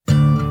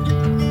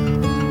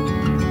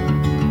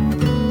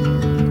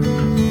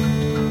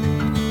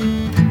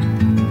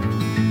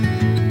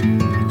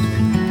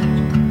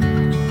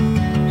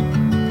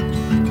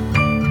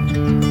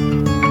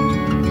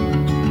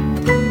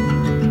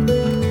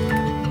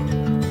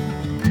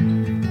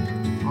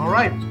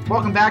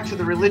Welcome back to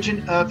the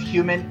Religion of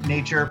Human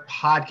Nature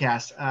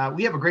podcast.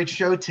 We have a great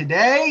show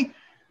today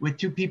with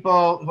two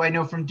people who I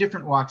know from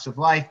different walks of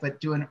life, but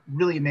doing a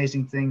really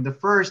amazing thing. The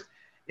first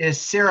is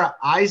Sara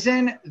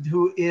Eisen,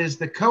 who is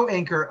the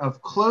co-anchor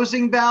of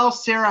Closing Bell.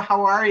 Sara,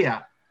 how are you?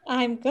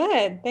 I'm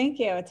good. Thank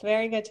you. It's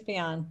very good to be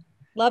on.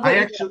 Love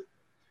it.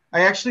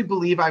 I actually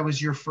believe I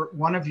was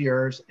one of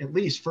yours, at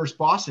least, first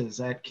bosses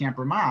at Camp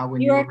Ramah.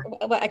 When you were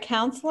a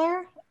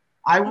counselor?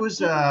 I was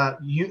the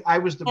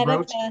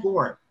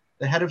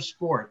head of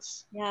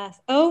sports. Yes.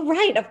 Oh,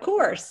 right. Of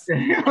course.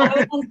 I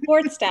was on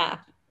sports staff.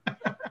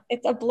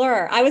 It's a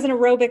blur. I was an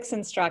aerobics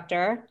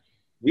instructor.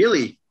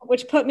 Really?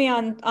 Which put me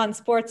on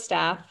sports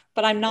staff,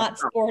 but I'm not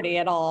sporty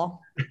at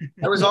all.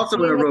 I was also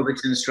an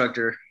aerobics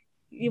instructor.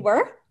 You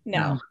were?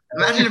 No.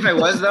 Imagine if I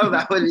was, though.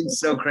 That would have been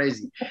so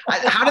crazy.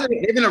 How do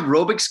they have an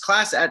aerobics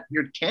class at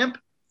your camp?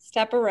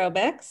 Step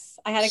aerobics.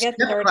 I had to get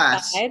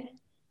certified.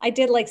 I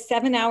did like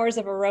 7 hours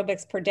of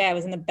aerobics per day. I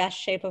was in the best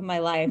shape of my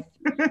life.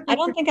 I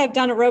don't think I've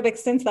done aerobics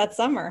since that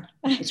summer.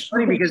 It's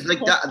funny because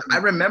I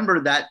remember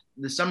that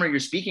the summer you're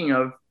speaking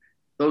of,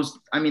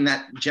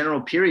 that general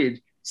period,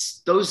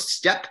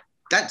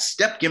 that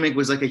step gimmick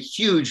was like a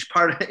huge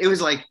part of it. It was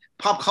like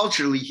pop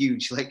culturally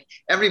huge. Like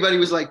everybody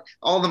was like,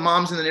 all the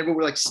moms in the neighborhood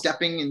were like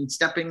stepping.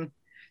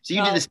 So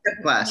you did the step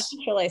class.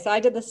 Naturally. So I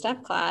did the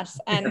step class.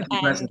 And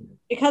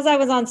because I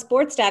was on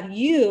sports staff,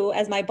 you,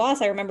 as my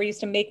boss, I remember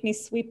used to make me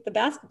sweep the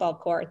basketball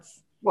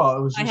courts.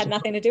 Well, I had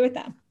nothing to do with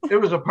them. I think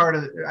it was a part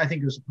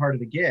of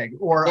the gig,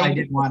 or I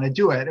didn't want to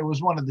do it. It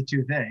was one of the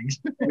two things.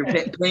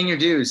 You're paying your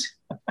dues.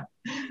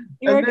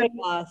 You were a good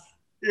boss.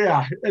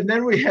 Yeah. And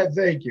then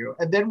thank you.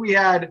 And then we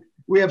have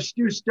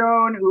Stu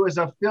Stone, who is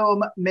a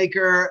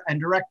filmmaker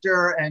and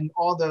director and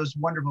all those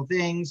wonderful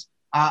things.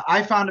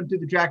 I found him through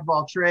the Jack of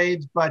All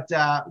Trades,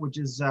 which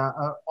is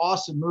an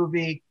awesome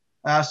movie.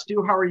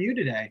 Stu, how are you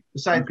today?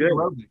 Besides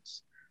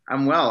aerobics,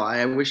 I'm well.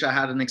 I wish I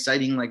had an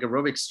exciting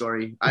aerobics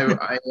story.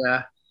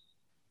 I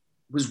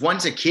was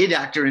once a kid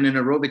actor in an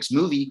aerobics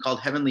movie called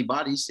Heavenly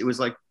Bodies. It was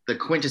like the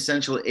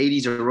quintessential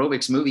 80s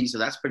aerobics movie, so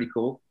that's pretty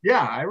cool.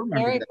 Yeah, I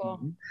remember. Very that cool.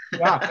 movie.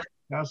 Yeah,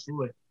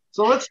 absolutely.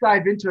 So let's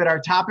dive into it. Our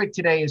topic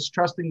today is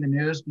trusting the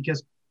news,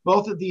 because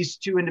both of these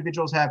two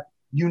individuals have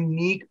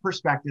unique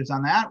perspectives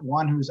on that.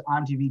 One who's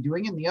on TV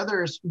doing it, and the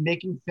other is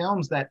making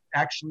films that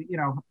actually,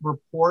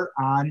 report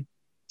on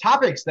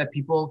topics that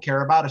people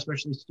care about,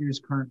 especially Stu's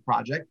current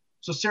project.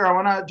 So Sara, I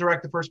want to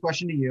direct the first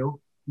question to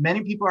you.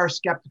 Many people are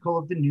skeptical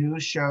of the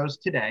news shows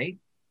today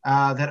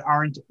that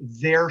aren't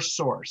their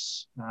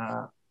source,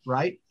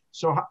 right?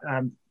 So,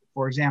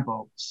 for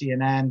example,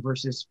 CNN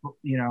versus,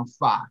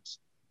 Fox.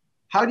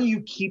 How do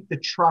you keep the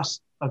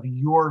trust of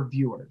your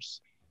viewers?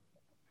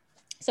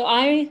 So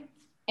I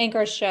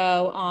anchor a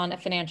show on a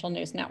financial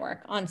news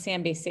network on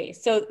CNBC.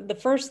 So the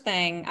first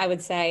thing I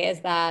would say is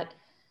that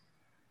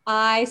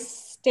I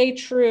stay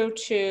true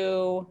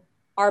to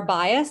our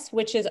bias,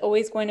 which is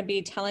always going to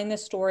be telling the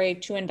story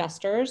to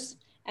investors.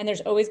 And there's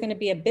always going to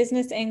be a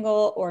business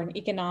angle or an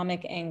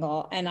economic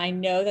angle. And I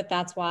know that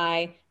that's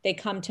why they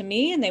come to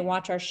me and they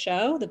watch our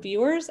show, the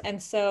viewers.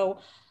 And so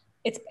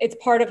it's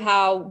part of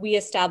how we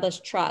establish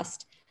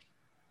trust.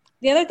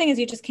 The other thing is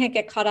you just can't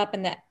get caught up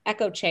in the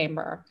echo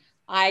chamber.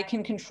 I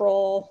can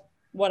control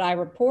what I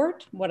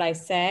report, what I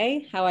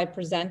say, how I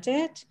present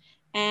it,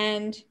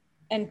 and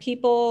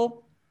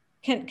people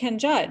can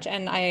judge.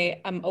 And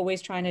I'm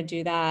always trying to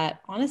do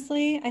that.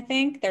 Honestly, I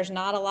think there's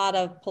not a lot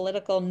of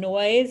political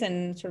noise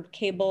and sort of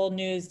cable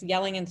news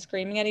yelling and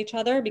screaming at each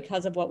other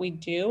because of what we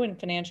do in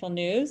financial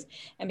news.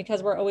 And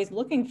because we're always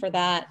looking for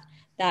that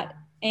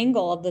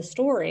angle of the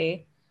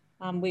story,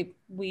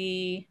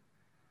 we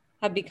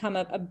have become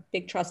a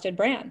big trusted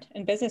brand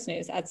in business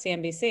news at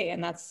CNBC.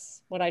 And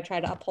that's what I try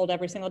to uphold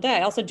every single day.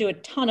 I also do a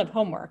ton of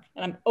homework,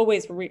 and I'm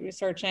always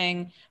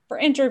researching for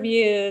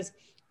interviews.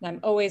 And I'm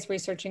always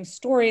researching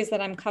stories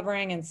that I'm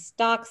covering and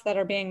stocks that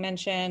are being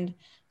mentioned.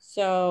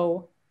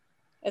 So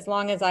as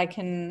long as I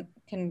can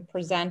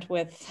present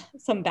with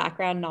some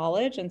background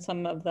knowledge and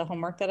some of the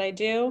homework that I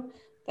do,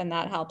 then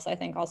that helps, I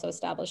think, also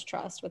establish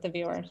trust with the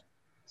viewers.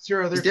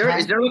 Sure.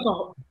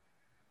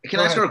 Can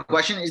I ask her a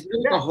question? Is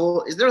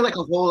there like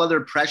a whole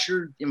other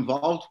pressure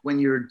involved when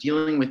you're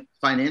dealing with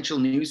financial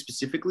news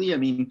specifically? I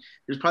mean,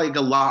 there's probably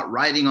a lot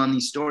riding on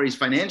these stories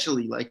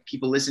financially. Like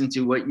people listen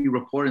to what you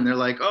report and they're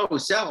like, oh,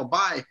 sell,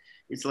 buy.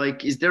 It's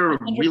like, is there a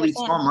 100%. Really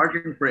small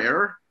margin for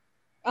error?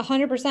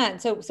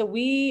 100%. So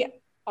we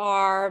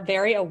are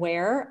very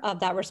aware of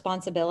that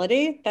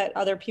responsibility that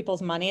other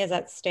people's money is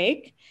at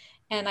stake.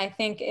 And I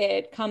think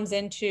it comes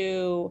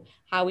into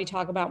how we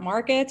talk about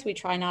markets. We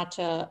try not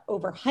to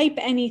overhype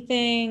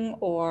anything,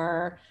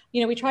 or,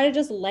 we try to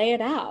just lay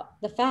it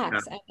out, the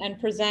facts, and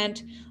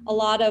present a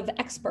lot of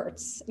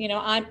experts.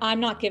 I'm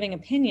not giving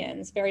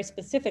opinions very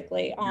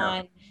specifically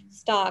on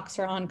stocks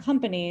or on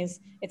companies.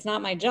 It's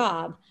not my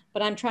job,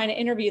 but I'm trying to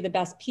interview the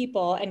best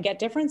people and get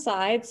different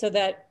sides so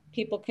that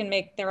people can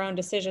make their own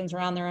decisions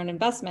around their own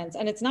investments.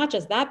 And it's not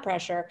just that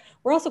pressure.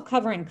 We're also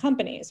covering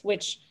companies,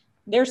 which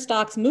their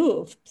stocks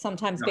move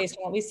sometimes based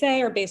on what we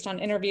say or based on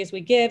interviews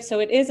we give. So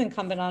it is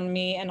incumbent on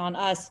me and on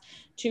us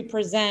to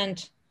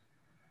present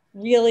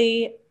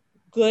really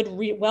good,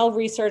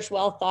 well-researched,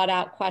 well thought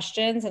out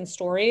questions and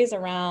stories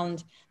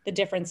around the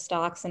different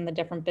stocks and the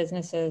different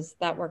businesses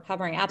that we're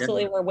covering.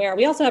 Absolutely, we're aware.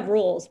 We also have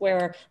rules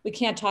where we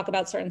can't talk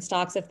about certain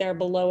stocks if they're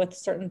below a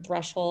certain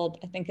threshold.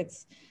 I think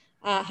it's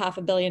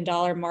 $500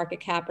 million market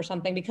cap or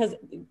something, because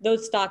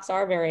those stocks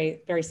are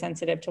very, very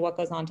sensitive to what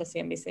goes on to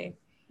CNBC.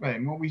 Right,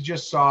 and what we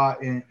just saw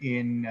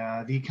in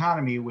the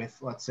economy with,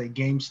 let's say,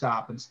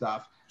 GameStop and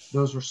stuff,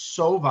 those were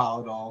so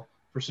volatile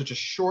for such a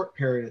short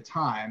period of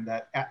time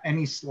that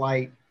any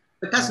slight.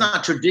 But that's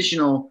not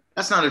traditional.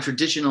 That's not a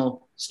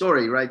traditional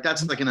story, right?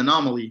 That's like an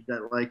anomaly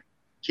that like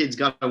kids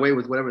got away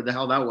with whatever the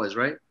hell that was,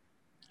 right?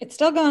 It's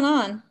still going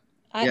on.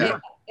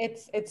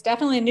 It's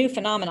definitely a new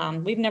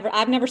phenomenon.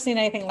 I've never seen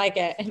anything like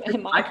it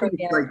in my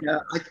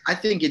career. I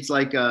think it's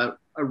like a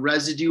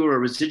residue or a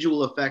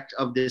residual effect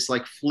of this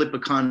like flip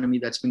economy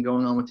that's been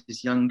going on with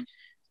this young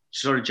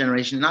sort of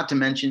generation, not to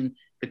mention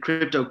the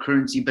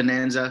cryptocurrency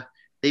bonanza.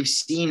 They've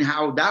seen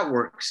how that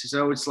works.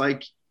 So it's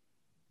like,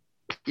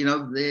 you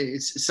know,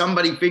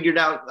 somebody figured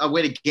out a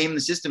way to game the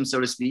system, so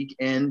to speak.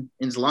 And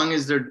as long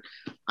as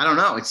I don't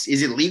know, is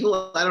it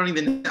legal? I don't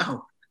even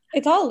know.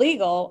 It's all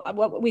legal.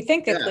 What we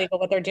think is legal,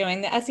 what they're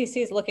doing. The SEC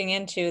is looking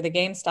into the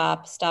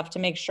GameStop stuff to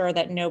make sure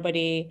that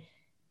nobody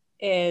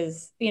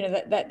is, you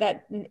know,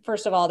 that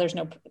first of all, there's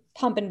no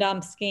pump and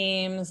dump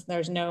schemes.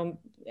 There's no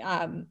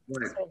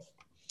sort of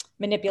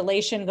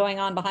manipulation going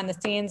on behind the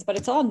scenes, but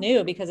it's all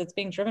new because it's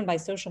being driven by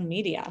social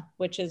media,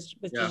 which is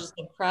just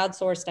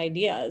crowdsourced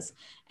ideas.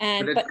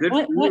 But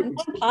one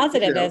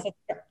positive is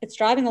it's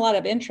driving a lot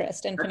of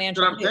interest in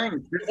financial. That's what I'm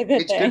saying.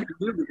 It's good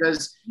for you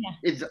because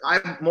I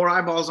have more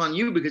eyeballs on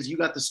you because you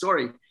got the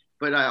story.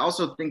 But I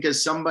also think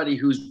as somebody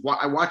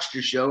I watched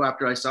your show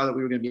after I saw that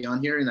we were going to be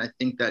on here, and I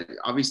think that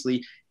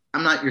obviously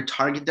I'm not your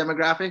target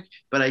demographic,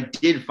 but I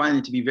did find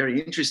it to be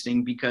very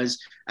interesting because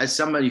as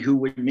somebody who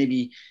would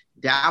maybe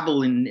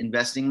dabble in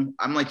investing,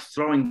 I'm like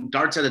throwing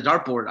darts at a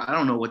dartboard. I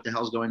don't know what the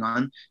hell's going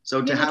on.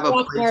 So to have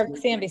more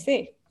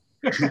CNBC.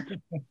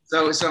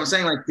 so I'm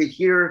saying like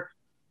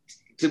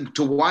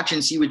to watch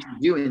and see what you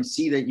do and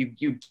see that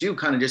you do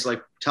kind of just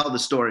like tell the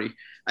story.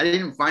 I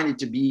didn't find it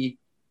to be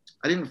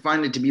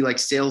like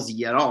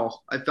salesy at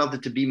all. I felt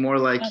it to be more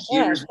like,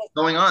 here's what's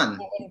going on.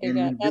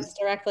 That's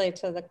directly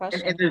to the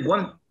question. And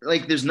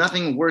there's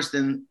nothing worse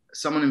than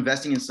someone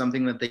investing in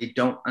something that they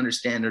don't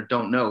understand or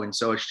don't know. And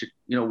so,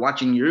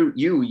 watching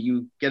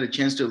you get a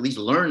chance to at least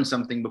learn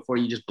something before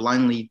you just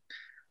blindly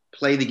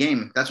play the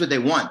game. That's what they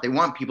want. They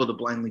want people to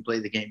blindly play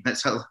the game.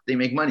 That's how they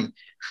make money.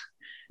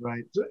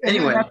 Right.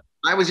 Anyway,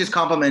 I was just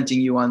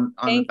complimenting you on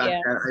the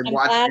fact that I'm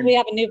glad we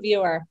have a new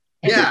viewer.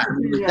 Yeah,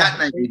 that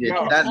night we did.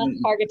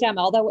 Target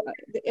demo. Although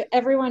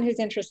everyone who's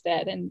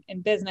interested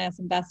in business,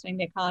 investing,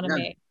 the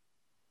economy.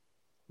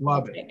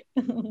 Love it.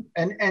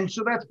 and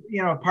so that's,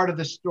 part of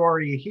the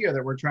story here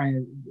that we're trying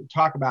to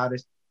talk about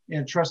is,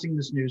 trusting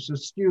this news. So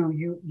Stu,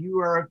 you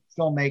are a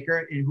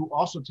filmmaker who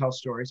also tells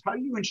stories. How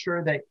do you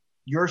ensure that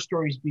your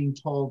story is being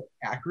told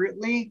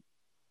accurately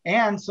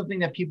and something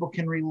that people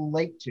can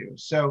relate to?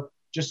 So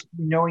just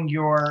knowing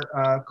your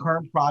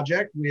current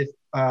project with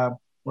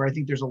where I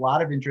think there's a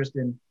lot of interest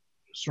in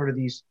sort of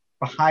these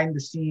behind the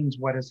scenes,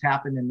 what has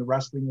happened in the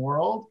wrestling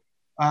world,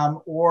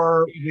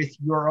 or with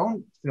your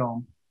own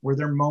film, were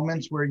there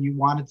moments where you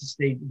wanted to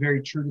stay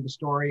very true to the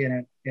story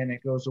and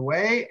it goes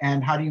away?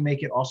 And how do you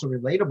make it also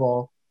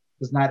relatable?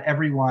 Because not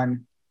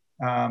everyone.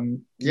 I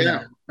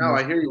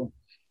hear you.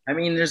 I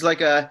mean, there's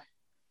like a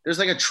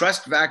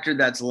trust factor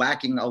that's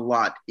lacking a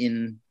lot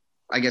in,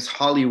 I guess,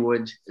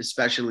 Hollywood,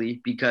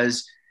 especially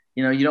because,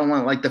 you don't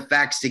want like the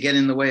facts to get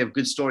in the way of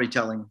good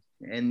storytelling.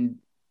 And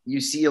you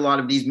see a lot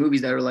of these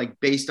movies that are like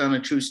based on a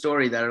true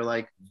story that are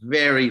like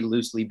very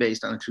loosely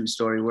based on a true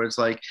story where it's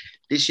like,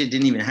 this shit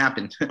didn't even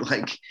happen.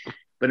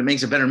 But it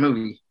makes a better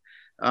movie.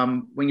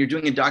 When you're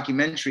doing a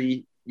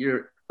documentary,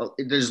 you're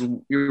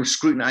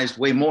scrutinized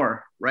way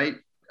more, right?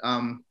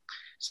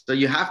 So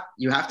you have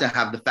to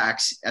have the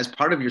facts as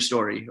part of your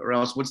story, or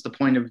else what's the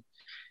point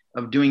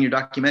of doing your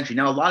documentary?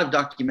 Now, a lot of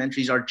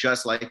documentaries are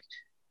just like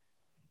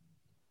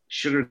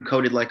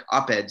sugar-coated like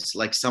op-eds,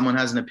 like someone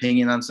has an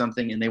opinion on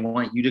something and they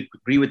want you to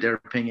agree with their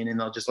opinion, and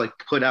they'll just like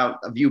put out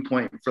a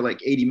viewpoint for like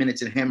 80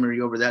 minutes and hammer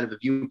you over that of a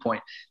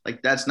viewpoint.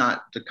 Like that's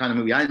not the kind of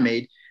movie I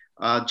made.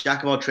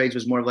 Jack of All Trades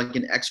was more of like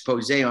an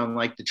expose on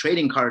like the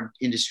trading card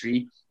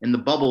industry and the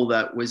bubble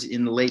that was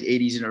in the late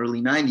 80s and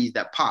early 90s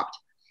that popped,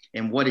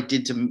 and what it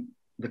did to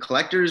the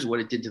collectors, what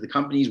it did to the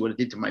companies, what it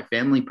did to my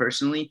family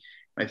personally.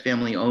 My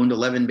family owned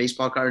 11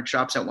 baseball card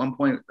shops at one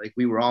point. Like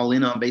we were all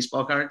in on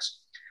baseball cards.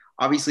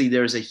 Obviously,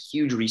 there's a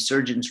huge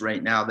resurgence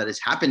right now that has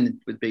happened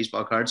with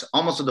baseball cards,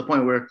 almost to the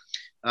point where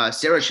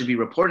Sarah should be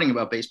reporting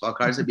about baseball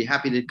cards. I'd be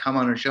happy to come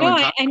on her show. No,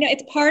 I know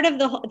it's part of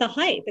the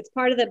hype. It's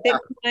part of the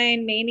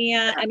Bitcoin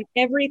mania. I mean,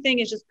 everything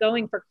is just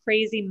going for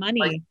crazy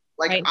money.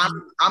 Like right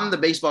I'm the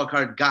baseball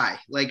card guy.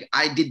 Like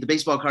I did the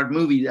baseball card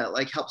movie that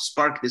like helped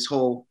spark this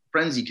whole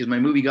frenzy because my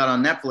movie got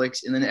on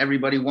Netflix and then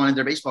everybody wanted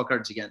their baseball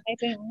cards again. I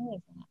didn't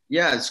realize that.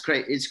 Yeah,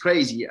 it's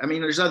crazy. I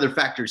mean, there's other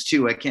factors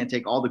too. I can't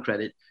take all the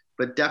credit,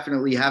 but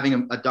definitely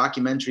having a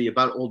documentary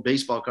about old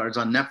baseball cards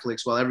on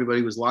Netflix while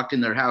everybody was locked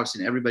in their house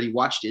and everybody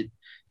watched it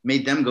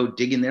made them go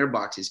dig in their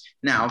boxes.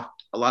 Now,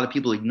 a lot of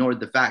people ignored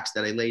the facts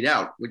that I laid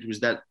out, which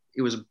was that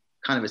it was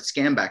kind of a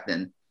scam back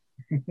then.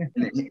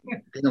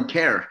 They don't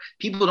care.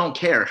 People don't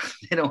care.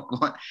 They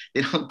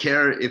don't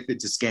care if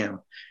it's a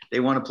scam. They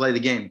want to play the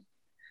game.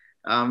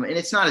 And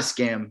it's not a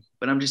scam,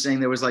 but I'm just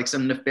saying there was like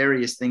some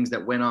nefarious things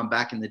that went on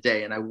back in the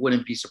day. And I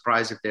wouldn't be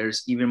surprised if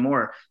there's even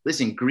more.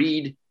 Listen,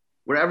 greed,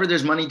 wherever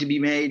there's money to be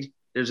made,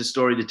 there's a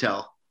story to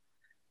tell.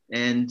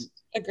 And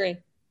agree.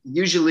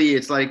 Usually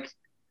it's like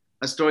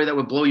a story that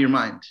would blow your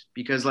mind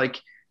because like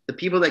the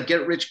people that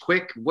get rich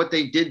quick, what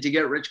they did to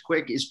get rich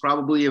quick is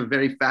probably a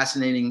very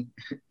fascinating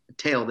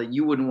tale that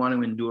you wouldn't want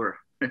to endure.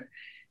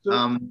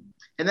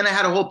 And then I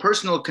had a whole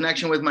personal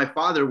connection with my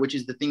father, which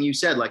is the thing you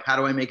said, like, how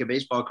do I make a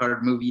baseball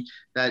card movie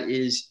that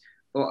is,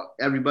 well,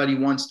 everybody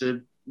wants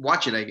to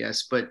watch it, I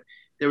guess. But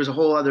there was a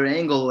whole other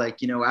angle,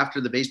 like, you know,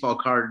 after the baseball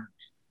card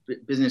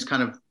business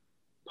kind of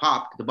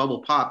popped, the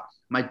bubble popped,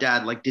 my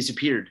dad like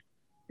disappeared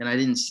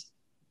and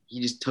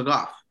he just took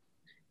off.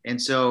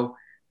 And so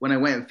when I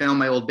went and found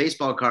my old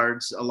baseball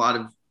cards, a lot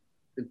of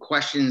the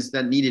questions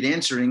that needed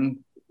answering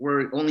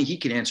were only he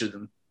could answer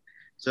them.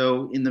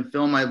 So in the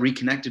film, I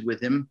reconnected with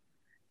him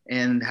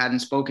and hadn't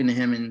spoken to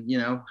him in, you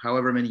know,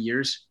 however many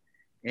years.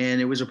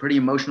 And it was a pretty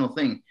emotional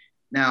thing.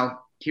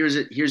 Now, here's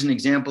an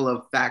example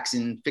of facts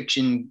in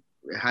fiction.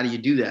 How do you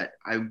do that?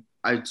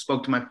 I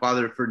spoke to my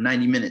father for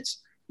 90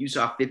 minutes. You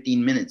saw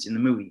 15 minutes in the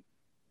movie.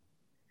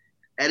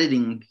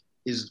 Editing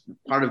is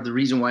part of the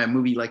reason why a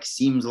movie like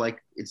seems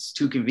like it's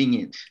too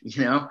convenient,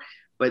 you know,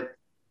 but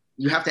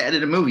you have to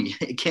edit a movie.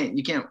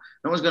 No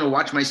one's going to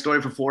watch my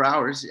story for 4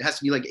 hours. It has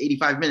to be like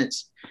 85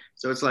 minutes.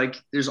 So it's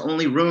like, there's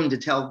only room to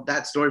tell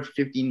that story for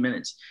 15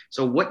 minutes.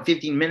 So what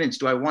 15 minutes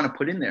do I want to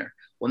put in there?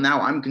 Well,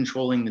 now I'm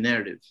controlling the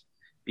narrative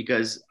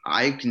because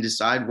I can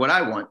decide what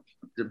I want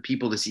the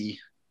people to see.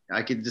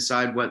 I could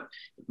decide if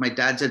my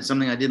dad said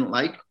something I didn't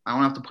like, I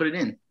don't have to put it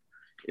in.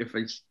 If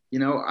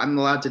I'm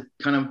allowed to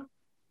kind of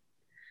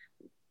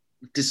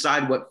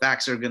decide what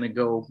facts are going to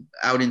go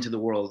out into the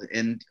world.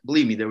 And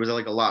believe me, there was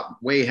like a lot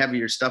way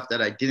heavier stuff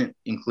that I didn't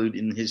include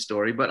in his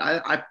story, but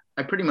I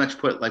pretty much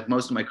put like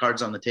most of my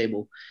cards on the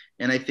table.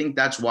 And I think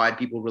that's why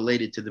people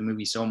related to the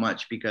movie so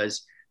much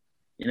because,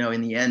 you know,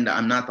 in the end,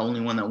 I'm not the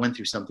only one that went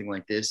through something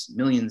like this.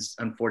 Millions,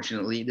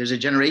 unfortunately, there's a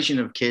generation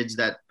of kids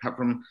that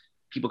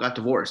people got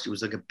divorced. It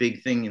was like a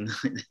big thing and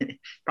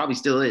probably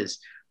still is,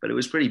 but it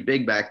was pretty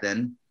big back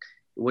then.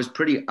 It was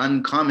pretty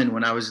uncommon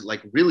when I was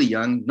like really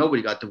young.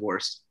 Nobody got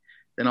divorced.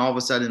 Then all of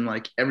a sudden,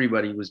 like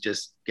everybody was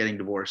just getting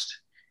divorced.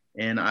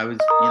 And I was,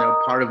 you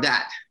know, part of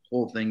that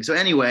whole thing. So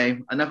anyway,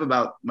 enough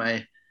about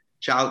my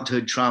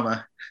childhood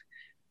trauma,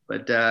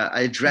 but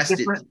I addressed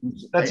it.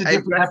 I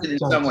addressed it in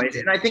some ways.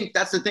 And I think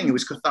that's the thing. It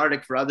was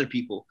cathartic for other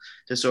people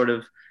to sort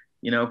of,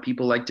 you know,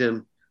 people like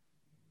to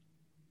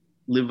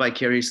live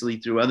vicariously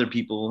through other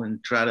people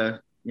and try to,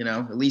 you know,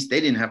 at least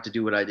they didn't have to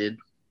do what I did.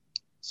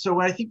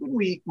 So I think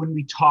when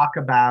we talk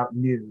about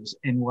news,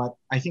 and what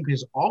I think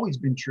has always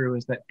been true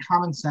is that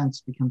common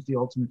sense becomes the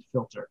ultimate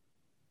filter,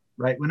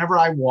 right? Whenever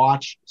I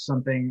watch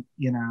something,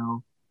 you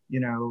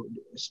know,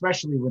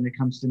 especially when it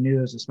comes to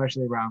news,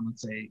 especially around,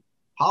 let's say,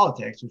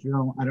 politics, which we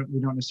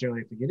don't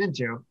necessarily have to get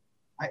into,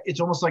 it's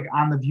almost like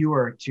on the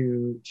viewer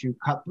to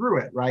cut through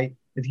it, right?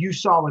 If you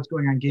saw what's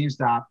going on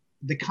GameStop,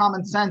 the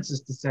common sense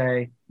is to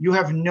say you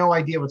have no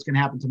idea what's going to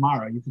happen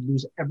tomorrow. You could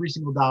lose every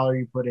single dollar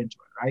you put into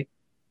it, right?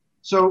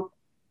 So.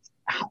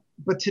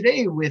 But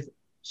today, with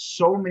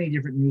so many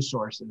different news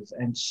sources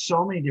and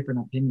so many different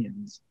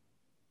opinions,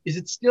 is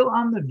it still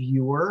on the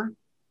viewer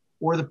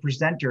or the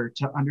presenter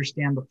to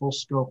understand the full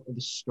scope of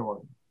the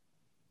story?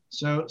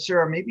 So,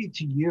 Sarah, maybe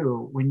to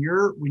you, when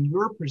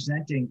you're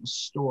presenting a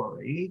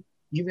story,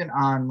 even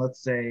on,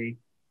 let's say,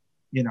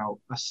 you know,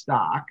 a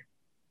stock,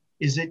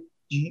 is it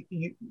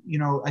you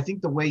know? I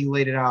think the way you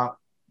laid it out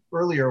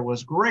earlier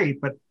was great,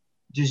 but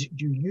do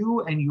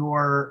you and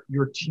your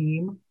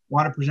team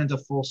want to present a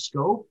full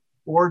scope?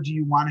 Or do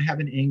you want to have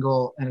an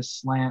angle and a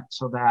slant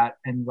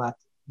and let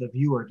the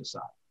viewer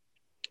decide?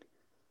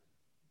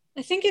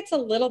 I think it's a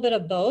little bit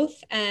of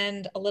both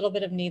and a little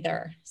bit of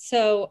neither.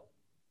 So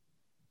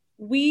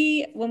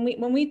when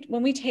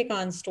we take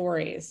on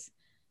stories,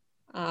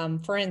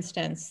 for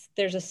instance,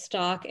 there's a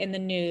stock in the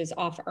news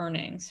off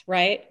earnings,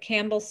 right?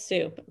 Campbell's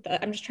Soup.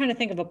 I'm just trying to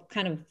think of a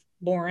kind of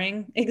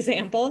boring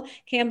example.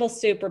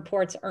 Campbell's Soup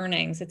reports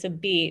earnings. It's a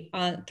beat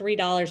on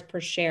 $3 per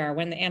share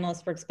when the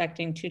analysts were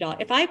expecting $2.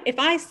 If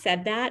I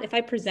said that, if I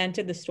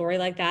presented the story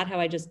like that, how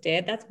I just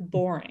did, that's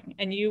boring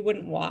and you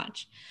wouldn't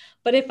watch.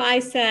 But if I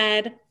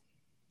said,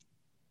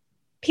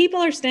 people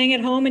are staying at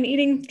home and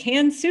eating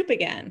canned soup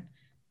again,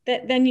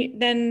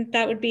 then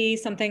that would be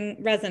something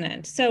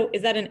resonant. So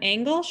is that an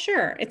angle?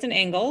 Sure, it's an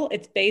angle.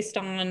 It's based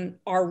on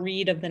our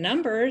read of the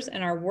numbers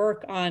and our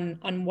work on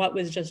what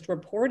was just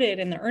reported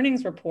in the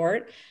earnings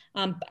report.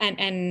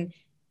 And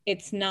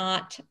it's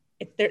not,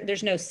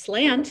 there's no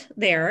slant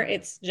there.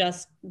 It's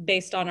just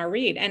based on our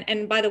read.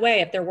 And by the way,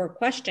 if there were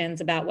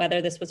questions about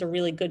whether this was a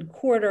really good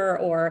quarter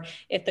or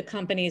if the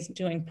company's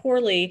doing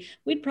poorly,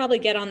 we'd probably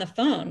get on the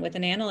phone with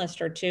an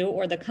analyst or two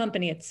or the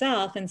company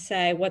itself and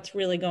say what's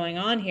really going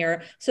on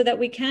here, so that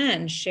we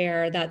can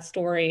share that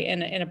story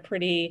in a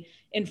pretty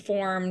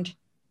informed,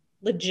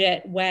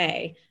 legit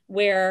way,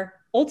 where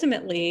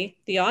ultimately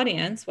the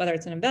audience, whether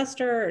it's an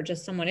investor or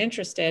just someone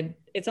interested,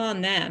 it's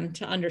on them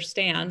to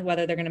understand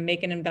whether they're going to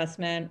make an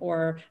investment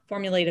or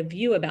formulate a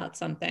view about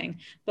something.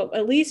 But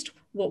at least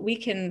what we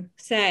can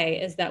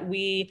say is that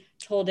we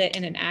told it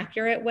in an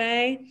accurate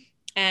way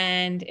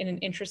and in an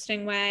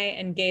interesting way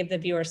and gave the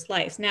viewer a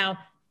slice. Now,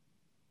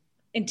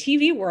 in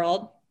TV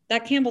world,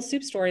 that Campbell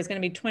soup story is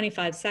going to be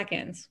 25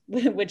 seconds,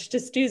 which, to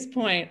Stu's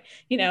point,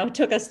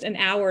 took us an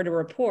hour to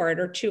report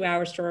or 2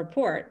 hours to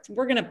report.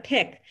 We're going to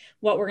pick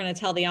what we're going to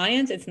tell the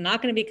audience. It's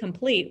not going to be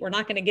complete. We're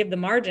not going to give the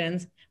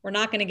margins. We're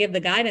not going to give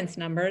the guidance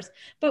numbers,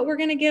 but we're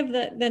going to give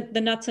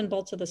the nuts and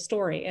bolts of the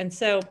story. And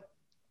so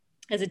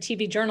as a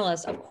TV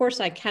journalist, of course,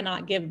 I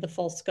cannot give the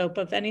full scope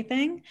of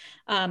anything,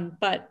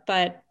 but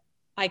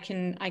I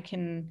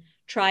can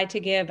try to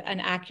give an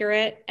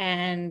accurate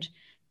and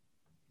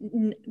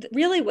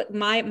really what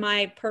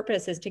my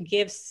purpose is to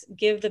give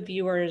the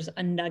viewers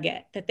a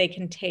nugget that they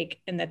can take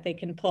and that they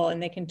can pull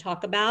and they can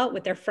talk about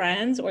with their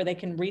friends, or they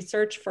can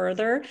research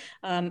further,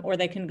 or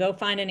they can go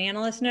find an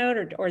analyst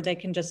note, or they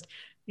can just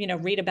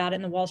read about it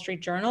in the Wall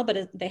Street Journal,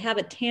 but they have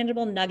a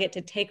tangible nugget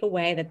to take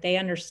away that they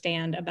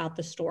understand about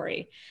the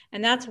story.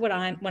 And that's what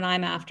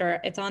I'm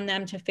after. It's on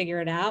them to figure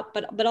it out,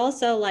 but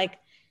also, like,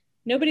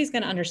 nobody's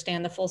going to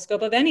understand the full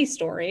scope of any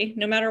story,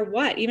 no matter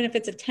what, even if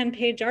it's a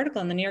 10-page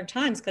article in the New York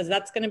Times, because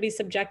that's going to be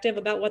subjective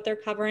about what they're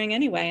covering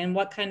anyway, and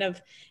what kind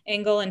of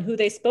angle and who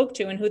they spoke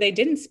to and who they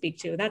didn't speak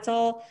to. That's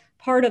all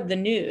part of the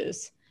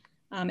news.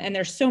 And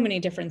there's so many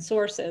different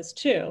sources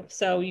too.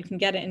 So you can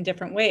get it in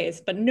different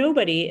ways, but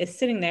nobody is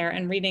sitting there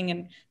and reading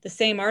in the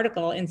same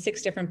article in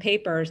 6 different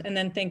papers and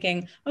then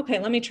thinking, okay,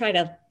 let me try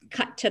to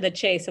cut to the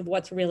chase of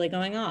what's really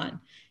going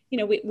on.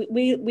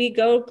 We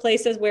go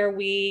places where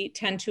we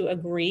tend to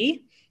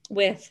agree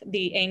with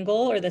the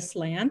angle or the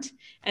slant.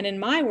 And in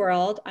my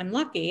world, I'm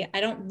lucky, I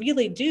don't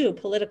really do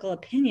political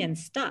opinion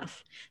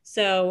stuff.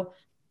 So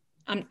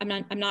I'm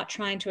not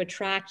trying to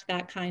attract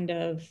that kind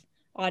of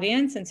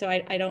audience. And so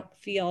I don't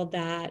feel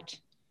that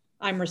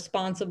I'm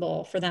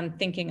responsible for them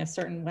thinking a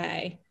certain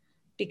way,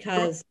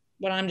 because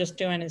what I'm just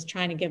doing is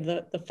trying to give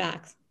the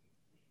facts.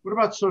 What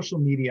about social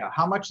media?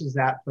 How much does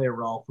that play a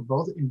role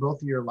in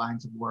both of your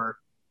lines of work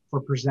for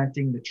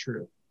presenting the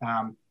truth?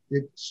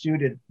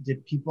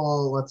 Did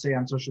people, let's say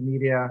on social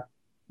media,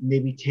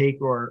 maybe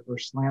take or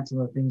slant some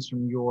of the things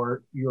from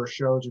your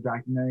shows or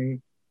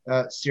documentary?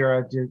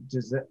 Sara, do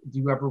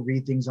you ever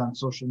read things on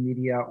social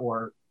media,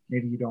 or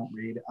maybe you don't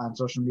read on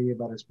social media,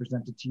 but it's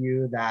presented to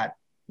you that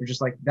you're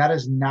just like, that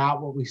is not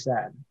what we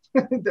said,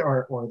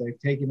 or they've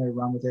taken and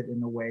run with it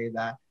in a way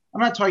that,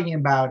 I'm not talking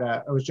about,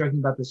 I was joking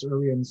about this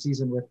earlier in the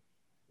season with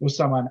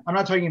someone. I'm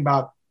not talking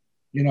about,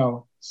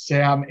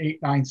 Sam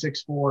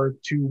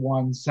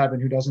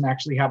 8964217, who doesn't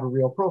actually have a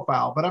real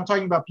profile, but I'm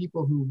talking about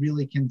people who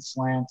really can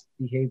slant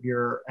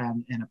behavior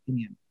and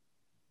opinion.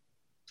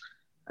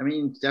 I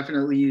mean,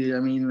 definitely. I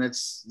mean,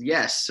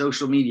 yes,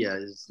 social media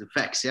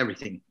affects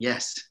everything.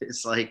 Yes.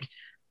 It's like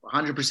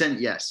 100%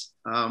 yes.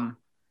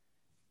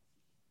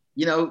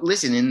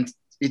 Listen, and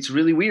it's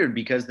really weird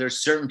because there's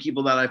certain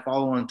people that I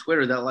follow on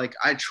Twitter that, like,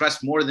 I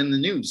trust more than the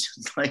news.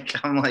 It's like,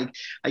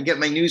 I get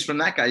my news from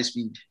that guy's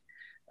feed.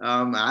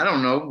 I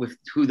don't know with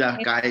who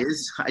that guy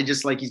is. I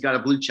just, like, he's got a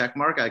blue check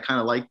mark. I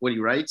kind of like what he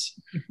writes,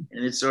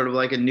 and it's sort of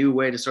like a new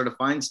way to sort of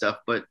find stuff.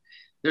 But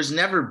there's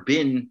never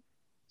been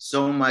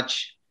so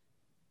much.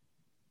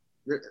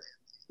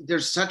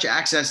 There's such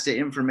access to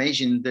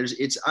information.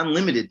 It's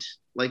unlimited.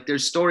 Like,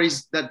 there's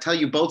stories that tell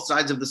you both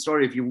sides of the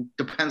story.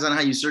 Depends on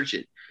how you search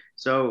it.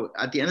 So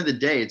at the end of the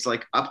day, it's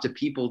like up to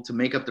people to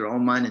make up their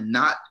own mind and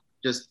not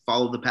just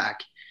follow the pack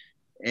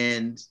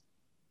and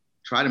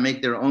try to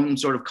make their own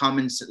sort of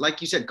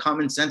like you said,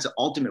 common sense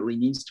ultimately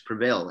needs to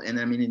prevail. And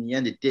I mean, in the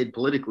end, it did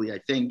politically, I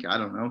think. I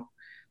don't know.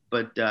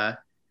 But, the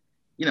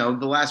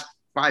last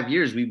 5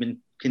 years, we've been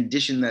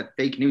conditioned that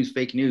fake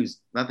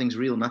news, nothing's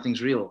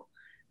real.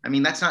 I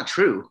mean, that's not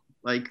true.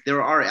 Like,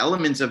 there are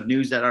elements of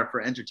news that are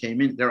for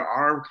entertainment. There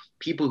are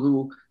people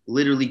who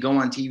literally go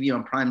on TV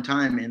on prime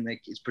time and,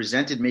 like, it's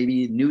presented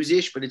maybe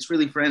news-ish, but it's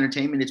really for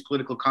entertainment. It's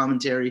political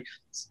commentary.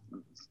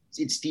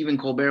 It's Stephen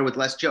Colbert with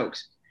less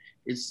jokes.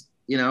 It's,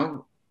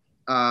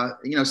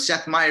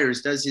 Seth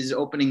Meyers does his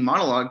opening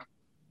monologue.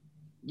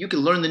 You can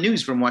learn the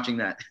news from watching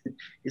that.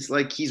 It's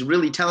like he's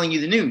really telling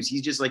you the news.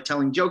 He's just, like,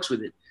 telling jokes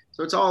with it.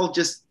 So it's all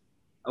just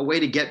a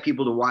way to get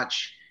people to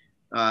watch,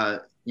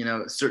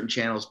 certain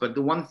channels. But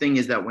the one thing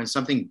is that when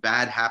something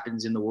bad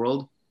happens in the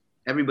world,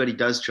 everybody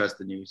does trust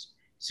the news.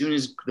 As soon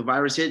as the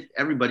virus hit,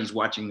 everybody's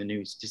watching the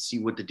news to see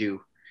what to do.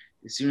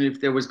 As soon as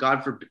if there was,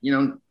 God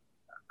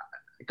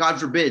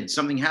forbid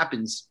something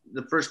happens,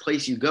 the first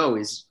place you go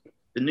is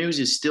the news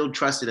is still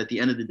trusted at the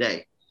end of the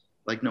day.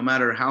 Like no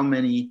matter how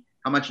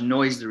much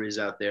noise there is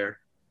out there,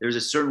 there's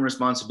a certain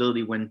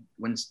responsibility when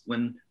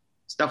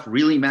stuff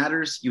really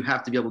matters. You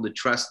have to be able to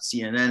trust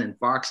CNN and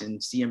Fox and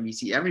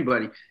CNBC.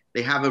 Everybody,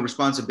 they have a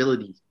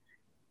responsibility,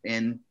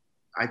 and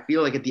I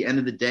feel like at the end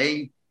of the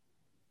day,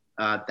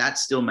 that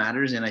still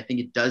matters, and I think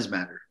it does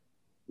matter,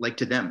 like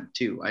to them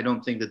too. I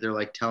don't think that they're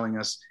like telling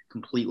us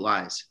complete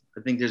lies.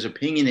 I think there's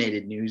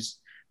opinionated news,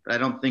 but I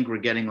don't think we're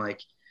getting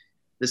like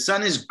the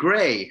sun is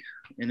gray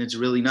and it's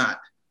really not.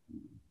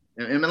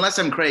 Unless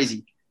I'm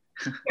crazy.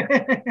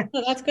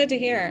 Well, that's good to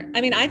hear.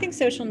 I mean, I think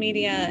social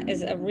media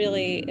is a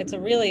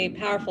really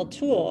powerful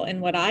tool in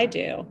what I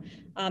do.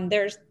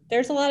 There's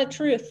a lot of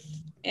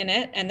truth in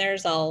it, and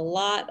there's a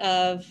lot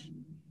of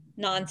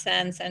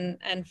nonsense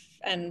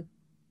and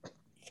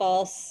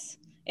false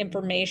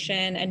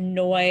information and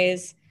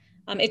noise.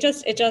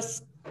 It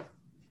just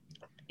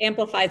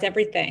amplifies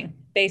everything,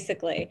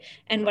 basically.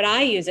 And what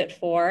I use it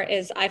for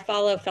is I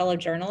follow fellow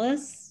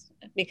journalists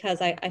because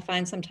I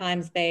find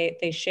sometimes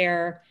they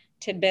share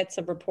tidbits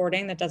of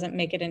reporting that doesn't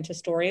make it into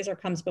stories or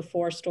comes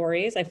before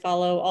stories. I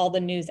follow all the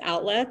news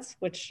outlets,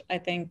 which I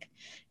think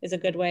is a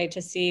good way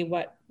to see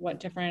what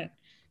different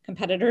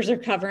competitors are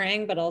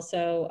covering, but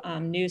also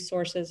news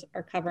sources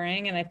are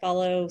covering. And I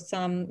follow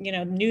some,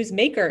 news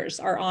makers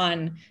are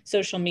on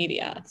social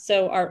media.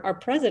 So our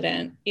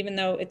president, even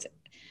though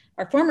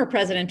our former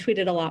president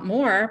tweeted a lot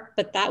more,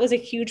 but that was a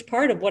huge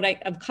part of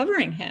of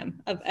covering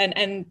him.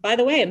 And by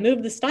the way, it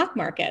moved the stock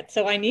market.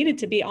 So I needed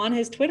to be on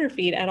his Twitter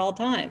feed at all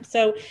times.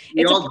 So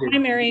it's a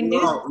primary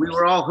news. We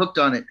were all hooked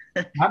on it.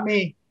 Not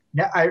me.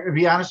 I'll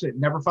be honest, I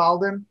never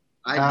followed him.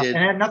 I did.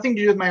 And it had nothing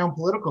to do with my own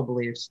political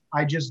beliefs.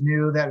 I just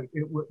knew that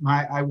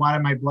I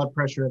wanted my blood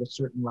pressure at a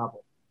certain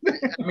level.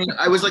 I mean,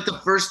 I was like the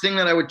first thing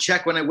that I would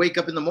check when I wake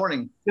up in the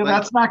morning. Yeah, like,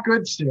 that's not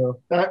good, Stu.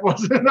 That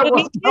wasn't.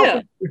 Me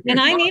too.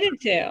 And I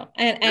needed to.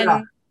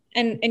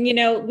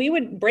 And we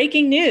would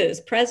breaking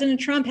news. President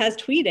Trump has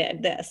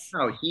tweeted this.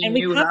 No, he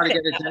knew how to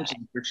get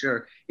attention for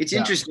sure. It's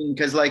interesting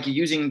because like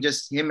using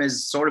just him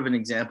as sort of an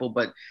example,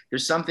 but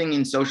there's something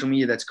in social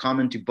media that's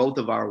common to both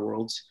of our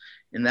worlds.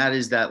 And that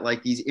is that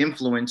like these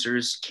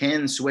influencers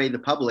can sway the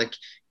public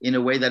in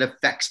a way that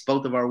affects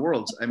both of our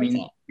worlds. I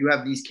mean, you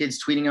have these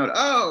kids tweeting out,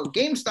 "Oh,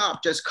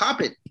 GameStop, just cop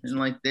it." And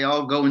like they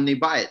all go and they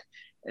buy it.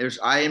 There's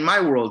in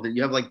my world that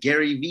you have like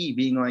Gary Vee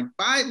being like,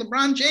 "Buy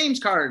LeBron James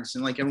cards."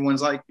 And like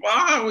everyone's like,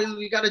 "Wow,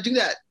 we got to do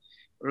that."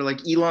 Or like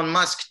Elon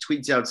Musk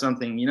tweets out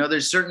something.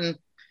 There's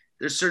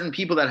certain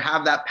people that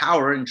have that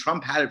power, and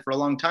Trump had it for a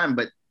long time,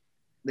 but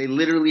they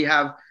literally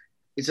have.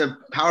 It's a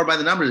power by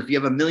the numbers. If you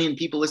have 1 million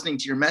people listening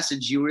to your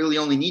message, you really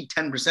only need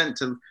 10%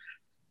 to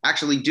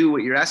actually do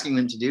what you're asking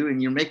them to do.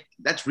 And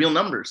that's real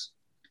numbers.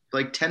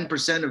 Like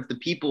 10% of the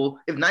people,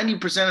 if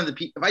 90% of the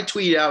people, if I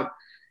tweet out,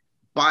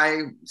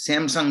 buy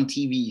Samsung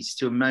TVs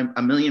to 1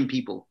 million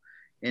people,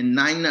 and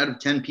 9 out of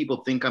 10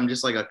 people think I'm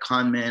just like a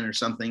con man or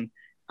something,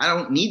 I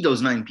don't need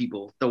those 9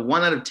 people. The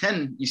 1 out of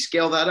 10, you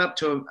scale that up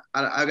to,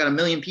 I've got 1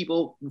 million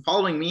people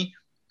following me,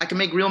 I can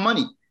make real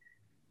money.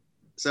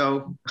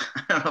 So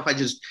I don't know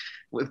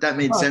if that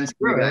made sense to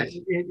you guys.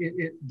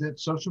 That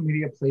social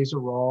media plays a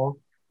role.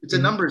 It's a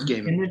numbers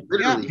game,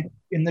 literally.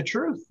 In the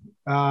truth,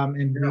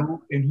 and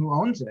who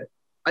owns it.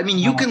 I mean,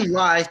 you can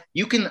lie.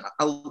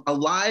 A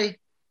lie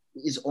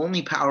is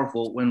only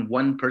powerful when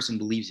one person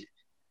believes it.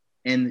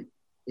 And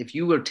if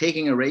you were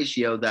taking a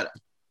ratio that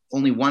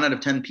only 1 out of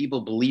 10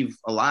 people believe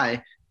a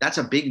lie, that's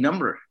a big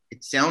number.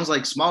 It sounds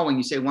like small when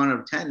you say 1 out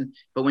of 10,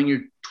 but when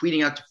you're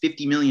tweeting out to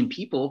 50 million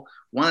people,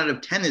 1 out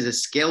of 10 is a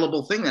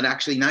scalable thing that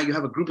actually now you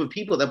have a group of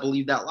people that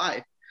believe that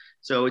lie.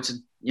 So it's,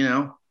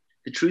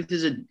 the truth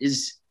is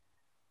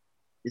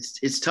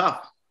it's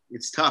tough.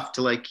 It's tough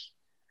to like.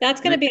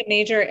 That's going to be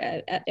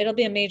it'll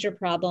be a major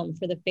problem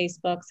for the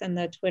Facebooks and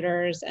the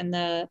Twitters and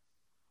the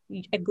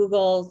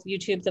Googles,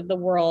 YouTubes of the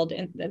world.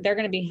 And they're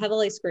going to be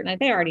heavily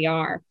scrutinized. They already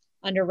are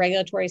under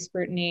regulatory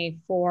scrutiny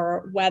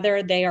for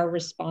whether they are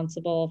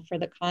responsible for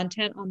the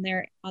content on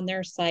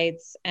their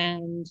sites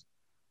and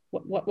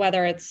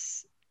whether it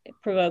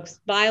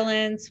provokes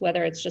violence,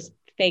 whether it's just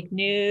fake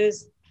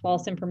news,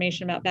 false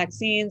information about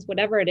vaccines,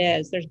 whatever it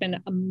is. There's been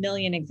a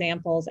million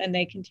examples, and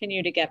they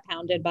continue to get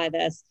pounded by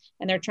this,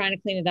 and they're trying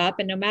to clean it up.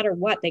 And no matter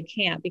what, they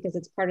can't because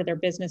it's part of their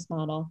business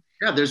model.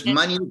 Yeah, there's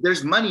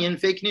money in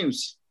fake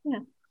news.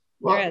 Yeah.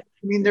 Well, I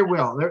mean,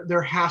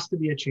 there has to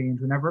be a change.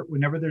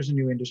 Whenever there's a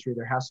new industry,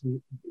 there has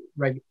to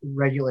be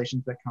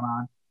regulations that come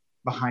on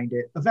behind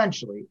it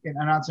eventually. And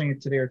I'm not saying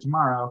it today or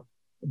tomorrow,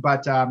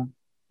 but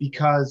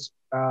because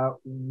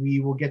we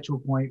will get to a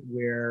point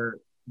where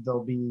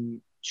there'll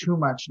be too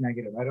much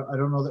negative. I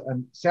don't know that,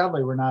 and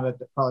sadly, we're not at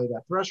probably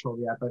that threshold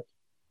yet. But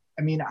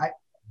I mean, I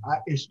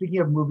speaking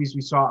of movies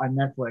we saw on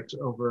Netflix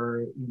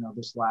over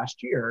this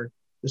last year,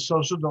 The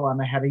Social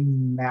Dilemma had a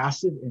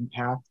massive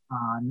impact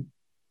on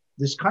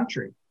this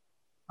country.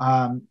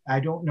 I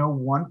don't know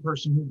one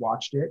person who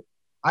watched it.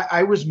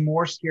 I was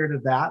more scared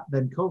of that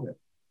than COVID.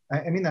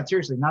 I mean that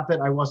seriously. Not that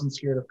I wasn't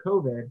scared of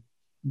COVID,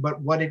 but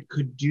what it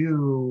could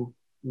do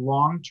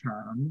long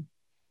term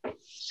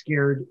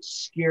scared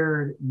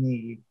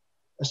me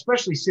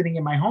especially sitting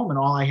in my home and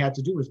all I had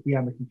to do was be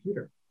on the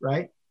computer,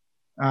 right?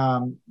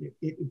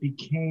 It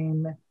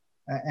became,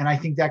 and I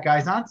think that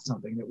guy's onto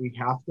something, that we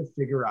have to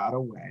figure out a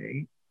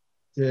way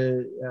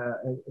to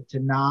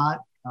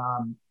not,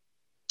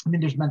 I mean,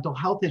 there's mental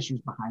health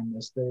issues behind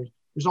this.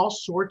 There's all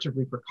sorts of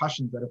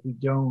repercussions that if we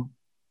don't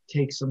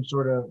take some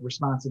sort of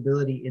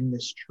responsibility in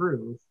this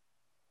truth,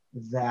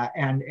 that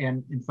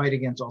and fight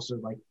against also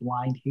like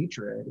blind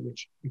hatred,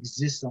 which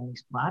exists on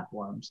these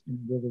platforms in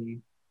really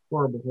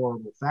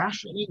horrible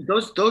fashion. I mean,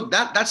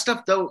 that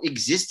stuff though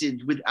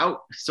existed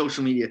without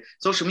social media.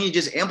 Social media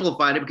just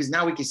amplified it because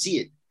now we can see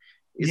it.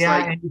 It's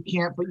and you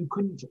can't, but you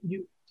couldn't.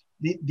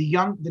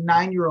 The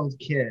 9-year-old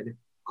kid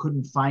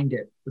couldn't find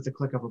it with the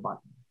click of a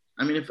button.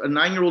 I mean, if a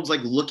 9-year-old's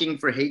like looking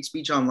for hate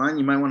speech online,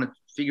 you might want to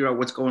figure out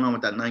what's going on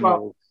with that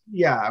 9-year-old.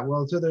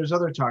 Well, so there's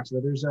other talks.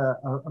 There's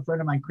a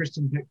friend of mine,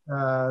 Kristen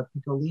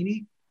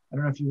Piccolini. I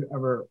don't know if you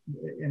ever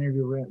any of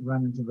you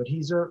run into him, but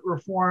he's a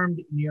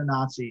reformed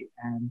neo-Nazi,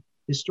 and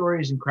his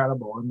story is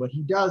incredible. And what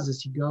he does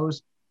is he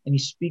goes and he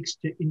speaks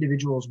to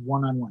individuals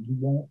one-on-one.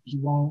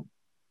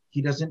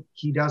 He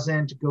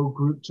doesn't go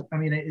group. I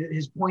mean,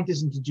 his point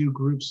isn't to do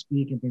group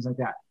speak and things like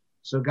that.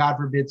 So God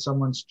forbid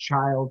someone's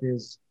child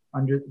is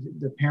under,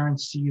 the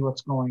parents see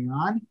what's going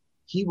on.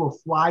 He will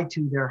fly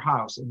to their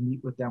house and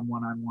meet with them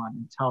one-on-one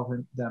and tell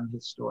them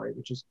his story,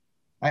 which is,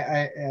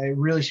 I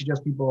really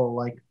suggest people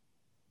like,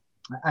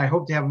 I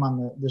hope to have him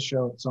on the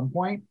show at some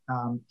point.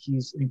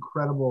 He's an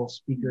incredible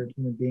speaker,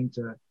 human being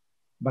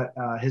but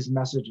his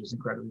message is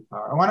incredibly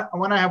powerful. I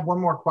want to have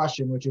one more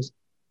question, which is,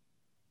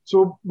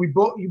 so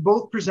you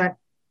both present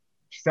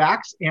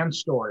facts and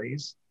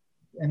stories,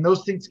 and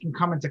those things can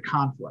come into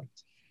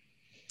conflict.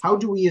 How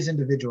do we as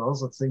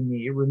individuals, let's say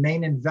me,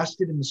 remain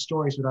invested in the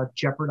stories without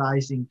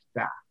jeopardizing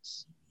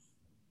facts?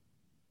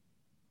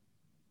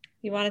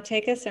 You want to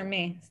take us or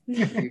me?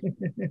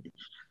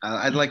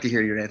 I'd like to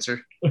hear your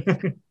answer.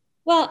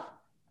 Well,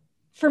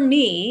 for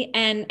me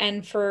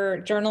and for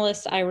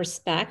journalists I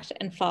respect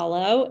and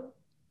follow,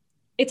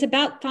 it's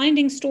about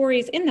finding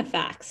stories in the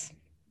facts.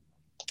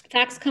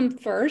 Facts come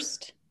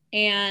first,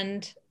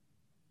 and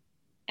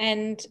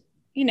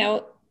you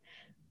know,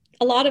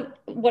 a lot of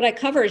what I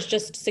cover is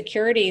just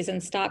securities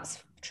and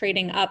stocks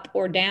trading up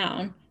or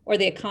down, or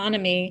the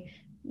economy,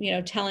 you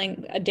know,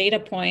 telling a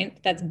data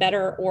point that's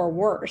better or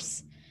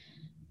worse.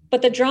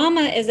 But the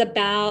drama is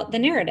about the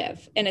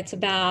narrative, and it's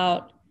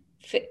about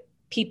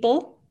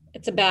people,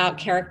 it's about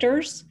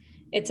characters,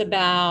 it's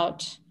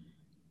about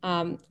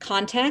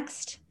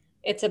context,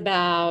 it's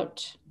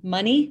about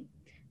money,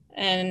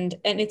 and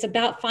it's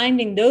about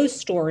finding those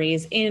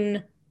stories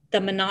in the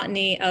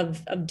monotony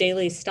of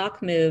daily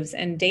stock moves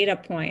and data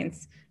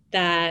points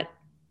that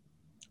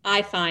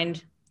I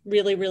find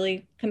really,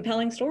 really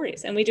compelling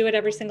stories. And we do it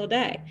every single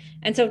day.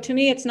 And so to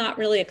me, it's not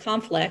really a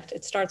conflict.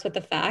 It starts with the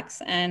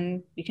facts,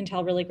 and you can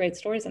tell really great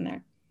stories in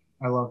there.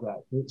 I love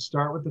that.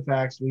 Start with the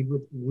facts, lead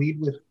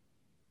with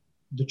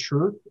the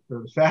truth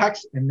or the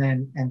facts,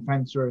 and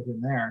find stories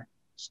in there.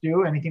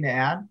 Stu, anything to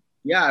add?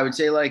 Yeah, I would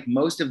say like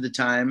most of the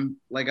time,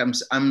 like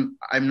I'm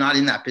not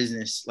in that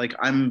business. Like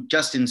I'm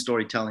just in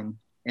storytelling.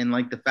 And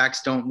like the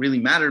facts don't really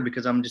matter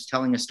because I'm just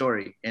telling a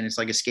story, and it's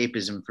like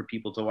escapism for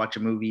people to watch a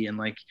movie, and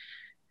like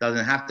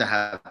doesn't have to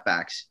have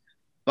facts.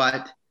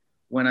 But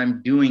when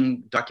I'm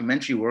doing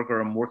documentary work, or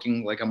I'm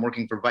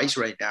working for Vice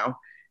right now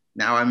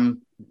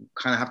I'm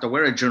kind of have to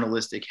wear a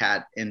journalistic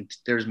hat, and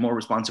there's more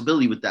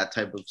responsibility with that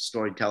type of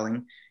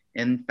storytelling,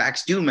 and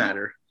facts do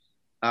matter.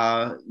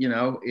 You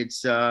know,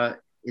 it's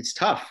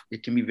tough.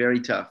 It can be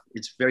very tough.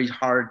 It's very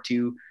hard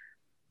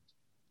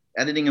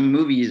editing a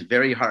movie is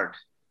very hard.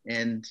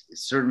 And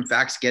certain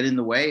facts get in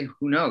the way.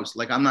 Who knows?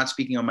 Like, I'm not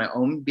speaking on my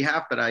own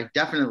behalf, but I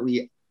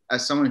definitely,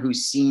 as someone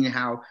who's seen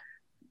how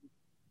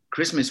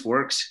Christmas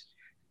works,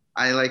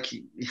 I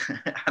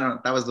don't know,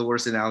 that was the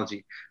worst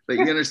analogy, but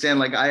you understand,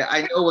 like,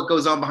 I know what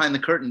goes on behind the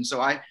curtain.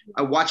 So I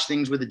watch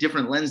things with a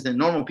different lens than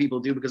normal people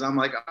do, because I'm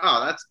like,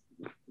 oh,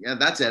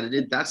 that's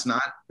edited. That's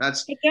not,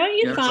 that's. But don't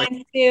you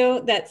find,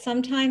 Stu, that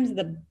sometimes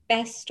the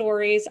best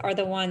stories are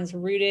the ones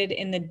rooted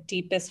in the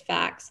deepest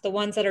facts, the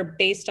ones that are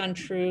based on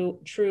true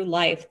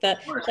life? The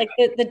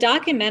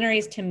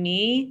documentaries to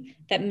me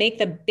that make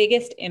the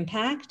biggest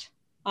impact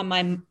on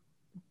my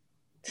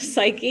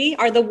psyche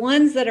are the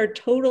ones that are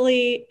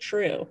totally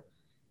true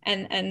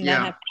and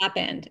that have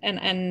happened.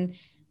 And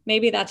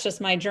maybe that's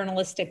just my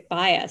journalistic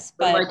bias,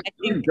 but like, I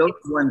think those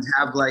ones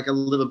have like a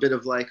little bit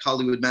of like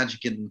Hollywood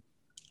magic in them.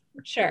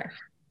 Sure.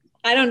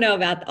 I don't know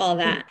about all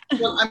that.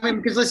 Well, I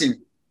mean, because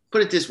listen,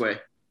 put it this way.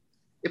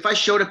 If I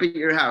showed up at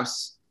your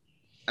house,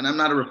 and I'm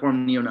not a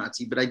reformed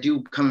neo-Nazi, but I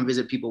do come and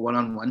visit people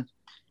one-on-one.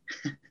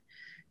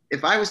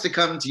 If I was to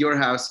come to your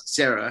house,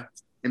 Sarah,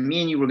 and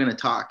me and you were going to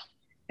talk,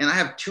 and I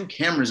have 2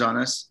 cameras on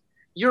us,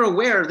 you're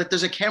aware that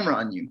there's a camera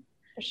on you.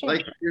 For sure.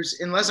 Like,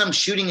 unless I'm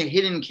shooting a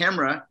hidden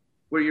camera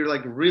where you're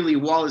like really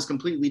wall is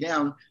completely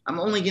down,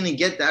 I'm only going to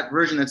get that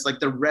version that's like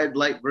the red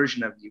light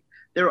version of you.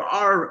 There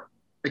are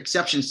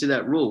exceptions to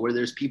that rule where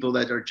there's people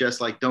that are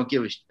just like, don't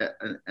give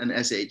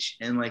an SH,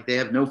 and like they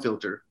have no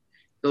filter.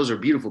 Those are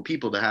beautiful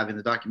people to have in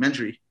the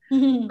documentary.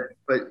 Mhm.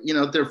 But you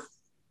know,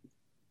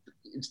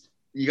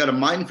 you got a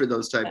mind for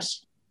those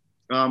types.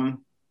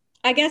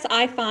 I guess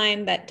I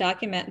find that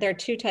there are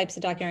two types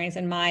of documentaries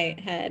in my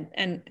head,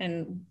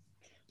 and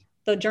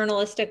the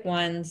journalistic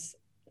ones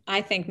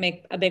I think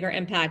make a bigger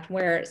impact.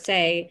 Where,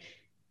 say,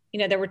 you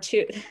know, there were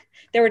two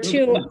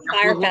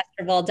Fire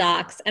Festival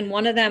docs, and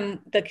one of them,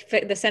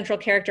 the central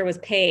character was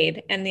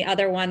paid, and the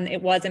other one,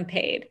 it wasn't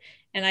paid.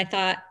 And I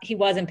thought he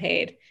wasn't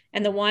paid.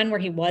 And the one where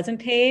he wasn't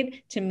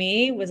paid, to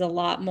me, was a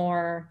lot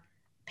more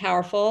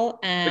powerful.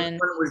 And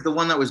which one was the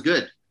one that was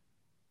good?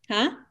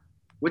 Huh?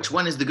 Which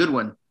one is the good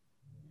one?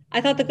 I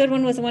thought the good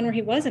one was the one where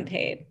he wasn't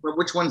paid. Well,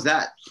 which one's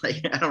that?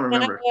 Like, I don't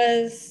remember.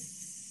 That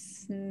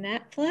was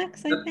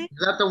Netflix, I think.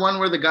 Is that the one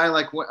where the guy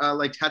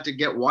like had to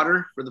get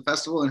water for the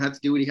festival and had to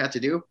do what he had to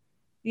do?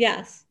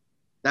 Yes.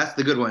 That's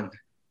the good one.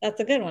 That's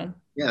a good one.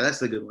 Yeah, that's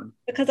the good one.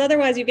 Because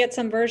otherwise, you get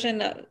some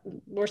version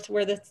where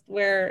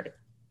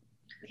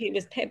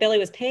Billy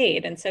was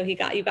paid, and so you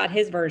got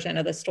his version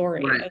of the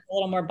story. Right. It was a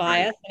little more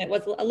biased, and it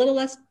was a little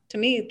less, to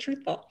me,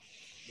 truthful.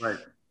 Right.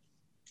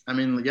 I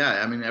mean,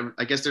 yeah. I mean,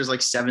 I guess there's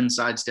like 7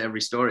 sides to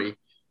every story,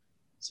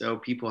 so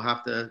people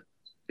have to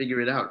figure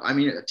it out. I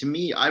mean, to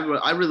me, I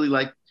really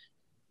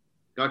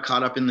got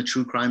caught up in the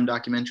true crime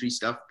documentary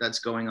stuff that's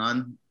going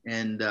on,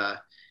 and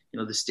you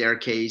know, The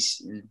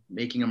Staircase and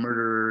Making a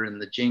Murderer and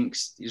The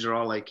Jinx. These are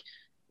all like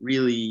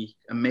really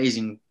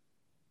amazing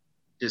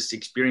just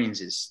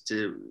experiences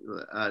to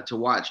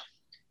watch.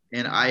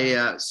 And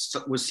I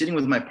was sitting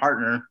with my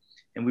partner,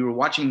 and we were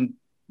watching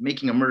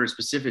Making a Murderer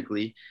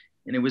specifically,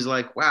 and it was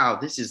like, wow,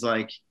 this is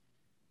like,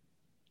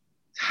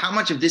 how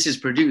much of this is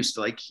produced?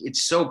 Like,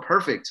 it's so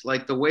perfect.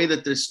 Like, the way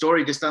that the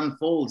story just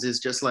unfolds is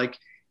just like,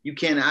 you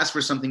can't ask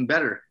for something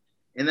better.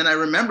 And then I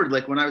remembered,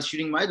 like, when I was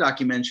shooting my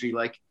documentary,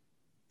 like,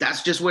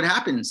 that's just what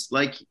happens.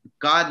 Like,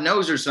 God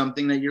knows or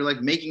something, that you're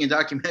like making a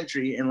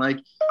documentary and like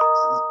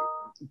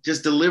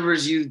just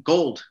delivers you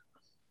gold.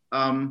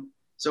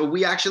 So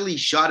we actually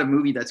shot a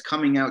movie that's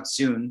coming out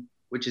soon,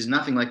 which is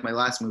nothing like my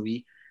last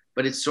movie,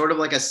 but it's sort of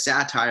like a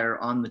satire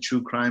on the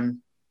true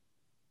crime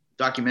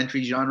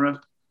documentary genre.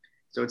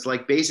 So it's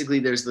like, basically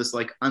there's this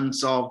like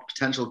unsolved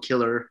potential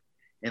killer,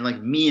 and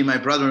like me and my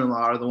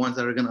brother-in-law are the ones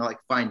that are going to like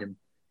find him.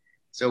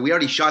 So we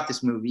already shot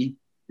this movie.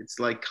 It's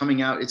like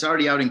coming out. It's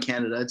already out in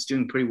Canada. It's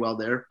doing pretty well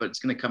there, but it's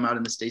going to come out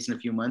in the States in a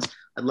few months.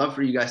 I'd love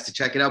for you guys to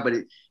check it out, but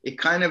it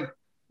kind of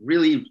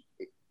really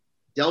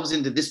delves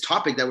into this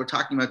topic that we're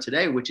talking about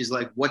today, which is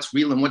like what's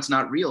real and what's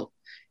not real.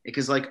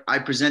 Because like I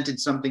presented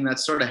something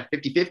that's sort of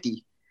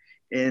 50-50,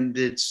 and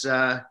it's,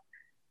 I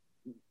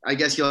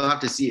guess you'll have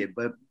to see it,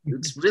 but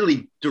it's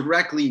really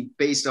directly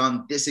based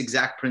on this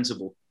exact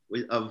principle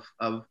of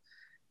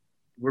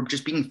we're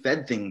just being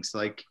fed things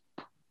like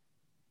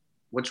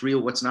what's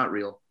real, what's not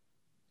real.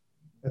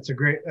 That's a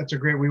great,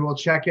 we will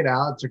check it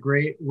out. It's a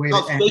great way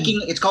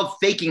It's called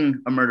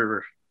Faking a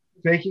Murderer.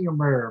 Faking a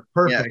Murderer.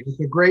 Perfect.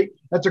 Yeah.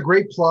 That's a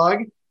great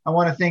plug. I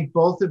want to thank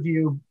both of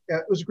you.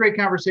 It was a great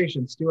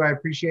conversation. Stu, I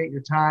appreciate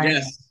your time.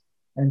 Yes.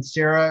 And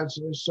Sarah,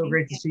 it's so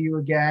great to see you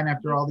again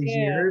after all these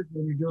years.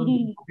 And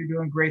you're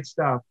doing great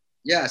stuff.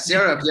 Yeah,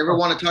 Sarah, if you ever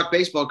want to talk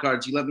baseball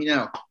cards, you let me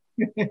know.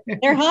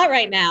 They're hot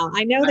right now.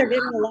 I know they're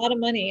getting a lot of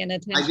money and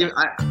attention.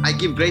 I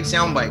give great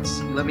sound bites.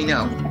 Let me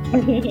know.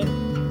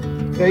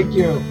 Thank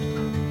you.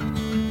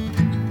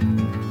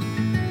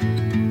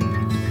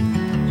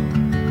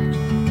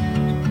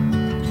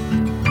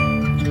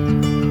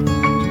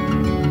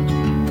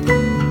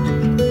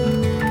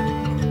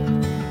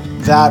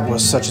 That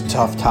was such a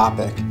tough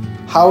topic.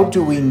 How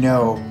do we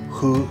know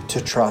who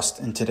to trust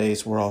in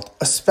today's world,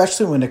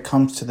 especially when it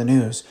comes to the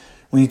news?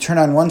 When you turn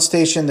on one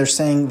station, they're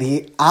saying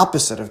the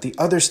opposite of the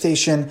other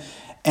station,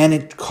 and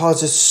it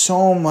causes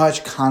so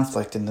much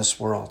conflict in this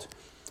world.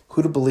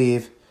 Who to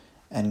believe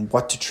and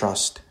what to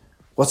trust?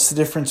 What's the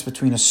difference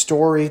between a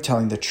story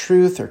telling the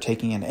truth or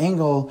taking an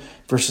angle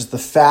versus the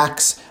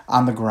facts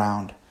on the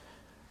ground?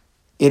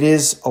 It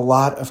is a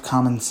lot of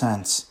common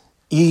sense.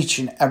 Each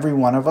and every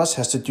one of us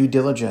has to do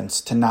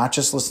diligence to not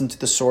just listen to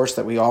the source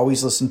that we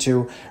always listen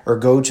to or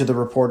go to the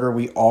reporter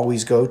we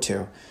always go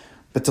to,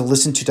 but to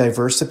listen to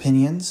diverse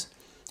opinions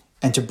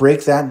and to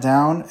break that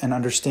down and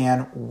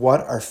understand what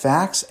are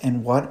facts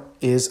and what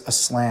is a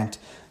slant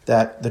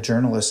that the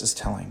journalist is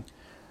telling.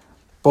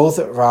 Both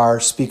of our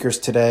speakers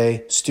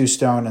today, Stu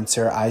Stone and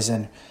Sara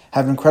Eisen,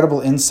 have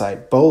incredible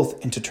insight both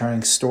into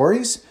turning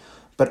stories,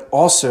 but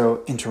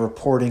also into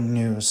reporting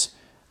news.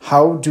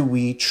 How do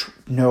we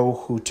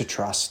know who to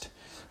trust?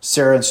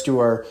 Sara and Stu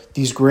are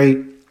these great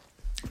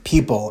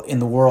people in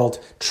the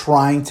world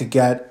trying to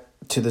get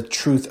to the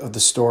truth of the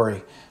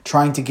story,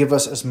 trying to give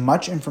us as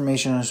much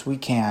information as we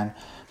can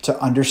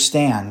to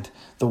understand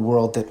the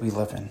world that we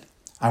live in.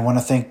 I want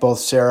to thank both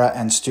Sara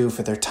and Stu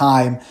for their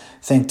time.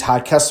 Thank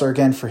Todd Kessler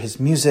again for his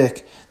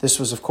music. This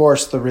was, of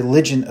course, the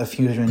Religion of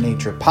Human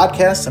Nature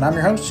podcast, and I'm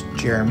your host,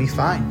 Jeremy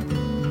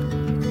Fine.